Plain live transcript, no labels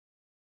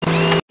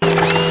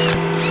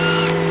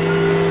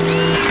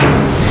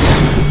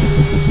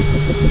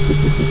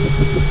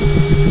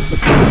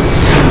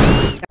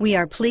We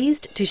are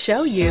pleased to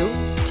show you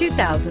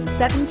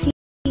 2017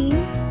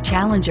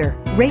 Challenger.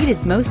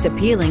 Rated most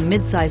appealing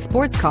midsize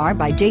sports car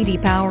by J.D.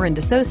 Power and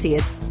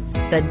Associates,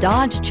 the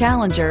Dodge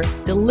Challenger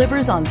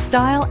delivers on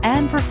style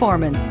and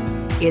performance.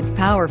 It's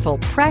powerful,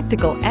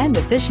 practical, and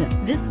efficient.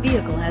 This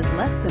vehicle has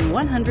less than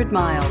 100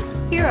 miles.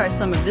 Here are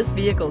some of this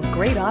vehicle's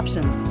great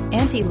options: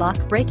 anti-lock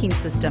braking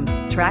system,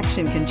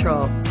 traction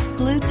control,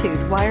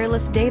 Bluetooth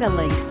wireless data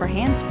link for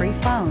hands-free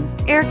phone,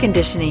 air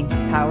conditioning,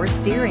 power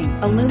steering,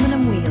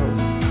 aluminum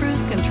wheels,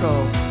 cruise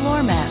control,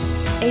 floor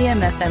mats,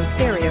 AM/FM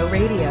stereo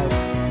radio,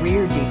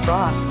 rear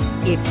defrost.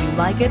 If you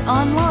like it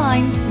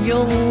online,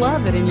 you'll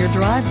love it in your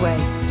driveway.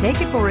 Take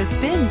it for a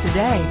spin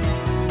today.